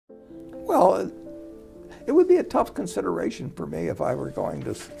Well, it would be a tough consideration for me if I were going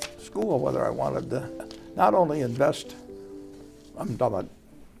to school, whether I wanted to not only invest, I'm talking about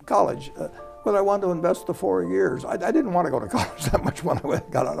college, whether I wanted to invest the 4 years. I didn't want to go to college that much when I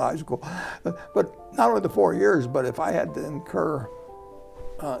got out of high school. But not only the 4 years, but if I had to incur,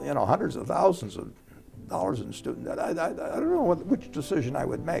 hundreds of thousands of dollars in student debt, I don't know which decision I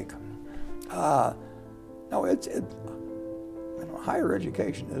would make. No, higher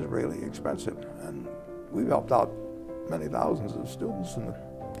education is really expensive, and we've helped out many thousands of students, and the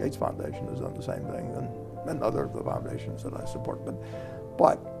Gates Foundation has done the same thing, and other of the foundations that I support.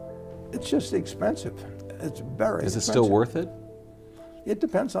 But it's just expensive. It's very expensive. Is it still worth it? It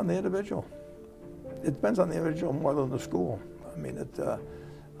depends on the individual. It depends on the individual more than the school. I mean,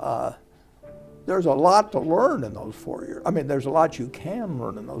 there's a lot to learn in those 4 years. I mean, there's a lot you can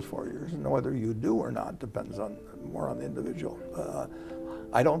learn in those 4 years, and whether you do or not depends more on the individual.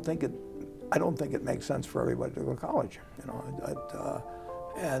 I don't think it makes sense for everybody to go to college.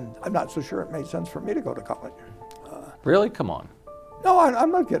 And I'm not so sure it made sense for me to go to college. Really? Come on. No,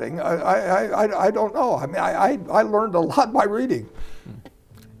 I'm not kidding. I don't know. I mean, I learned a lot by reading,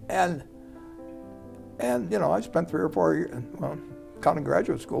 and I spent 3 or 4 years, well, counting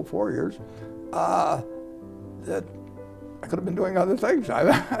graduate school, 4 years, that I could have been doing other things.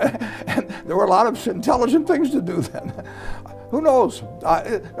 And there were a lot of intelligent things to do then. Who knows?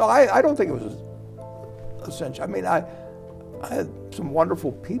 I don't think it was essential. I mean, I had some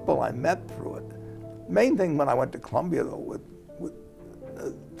wonderful people I met through it. Main thing when I went to Columbia, though, with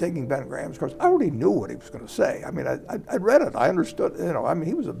taking Ben Graham's course, I already knew what he was going to say. I mean, I read it. I understood. I mean,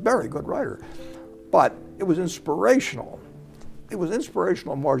 he was a very good writer, but it was inspirational. It was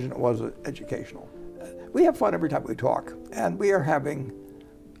inspirational more than it was educational. We have fun every time we talk, and we are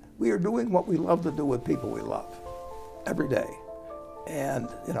doing what we love to do with people we love every day. And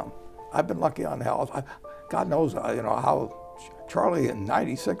I've been lucky on health. God knows how Charlie in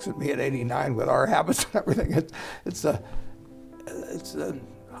 '96 and me at '89 with our habits and everything.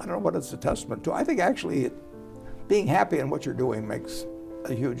 I don't know what it's a testament to. I think actually being happy in what you're doing makes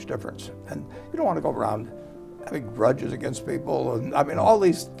a huge difference. And you don't want to go around having grudges against people, and I mean all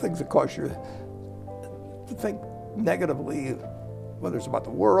these things that cause you to think negatively, whether it's about the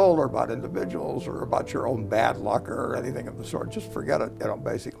world or about individuals or about your own bad luck or anything of the sort. Just forget it,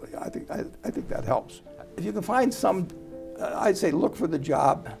 basically. I think that helps. If you can find some, I'd say look for the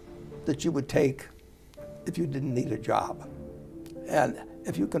job that you would take if you didn't need a job. And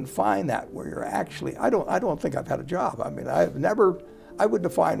if you can find that where you're actually, I don't think I've had a job. I mean, I would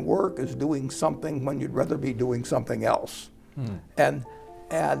define work as doing something when you'd rather be doing something else. And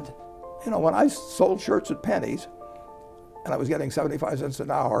when I sold shirts at Penny's and I was getting 75 cents an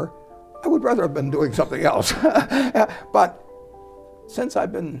hour, I would rather have been doing something else. But since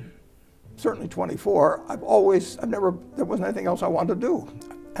I've been certainly 24, there wasn't anything else I wanted to do.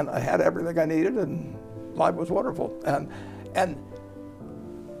 And I had everything I needed, and life was wonderful. And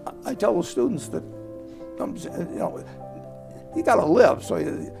I tell the students that, you got to live. So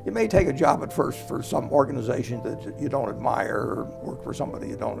you may take a job at first for some organization that you don't admire, or work for somebody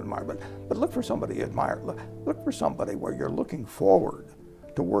you don't admire, but look for somebody you admire. Look for somebody where you're looking forward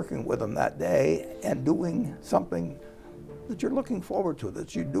to working with them that day and doing something that you're looking forward to,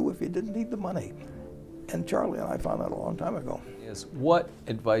 that you'd do if you didn't need the money. And Charlie and I found that a long time ago. Yes. What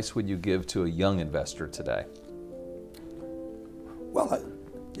advice would you give to a young investor today? Well,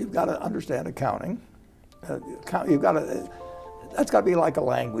 you've got to understand accounting. That's got to be like a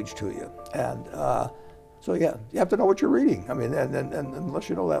language to you. And so yeah, you have to know what you're reading. I mean, and unless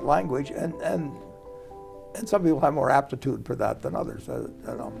you know that language, and some people have more aptitude for that than others.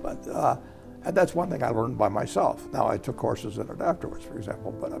 And that's one thing I learned by myself. Now I took courses in it afterwards, for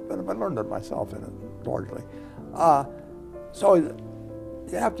example, but I learned it myself in it largely. So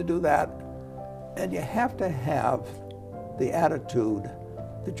you have to do that, and you have to have the attitude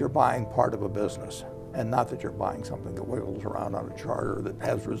that you're buying part of a business, and not that you're buying something that wiggles around on a chart, or that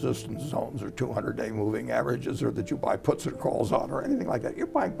has resistance zones or 200-day moving averages, or that you buy puts or calls on, or anything like that. You're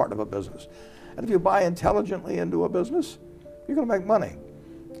buying part of a business. And if you buy intelligently into a business, you're going to make money.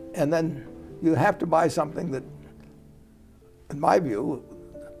 And then you have to buy something that, in my view,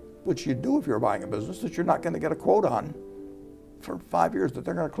 which you do if you're buying a business, that you're not going to get a quote on for 5 years, that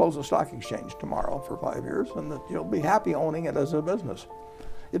they're going to close the stock exchange tomorrow for 5 years, and that you'll be happy owning it as a business.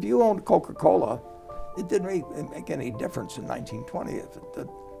 If you owned Coca-Cola, it didn't really make any difference in 1920.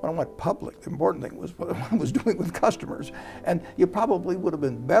 When I went public, the important thing was what I was doing with customers. And you probably would have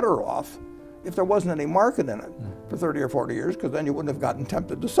been better off if there wasn't any market in it for 30 or 40 years, because then you wouldn't have gotten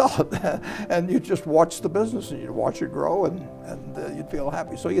tempted to sell it. And you just watch the business and you'd watch it grow and you'd feel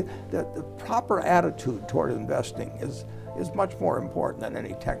happy. So the proper attitude toward investing is much more important than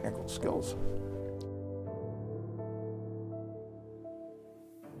any technical skills.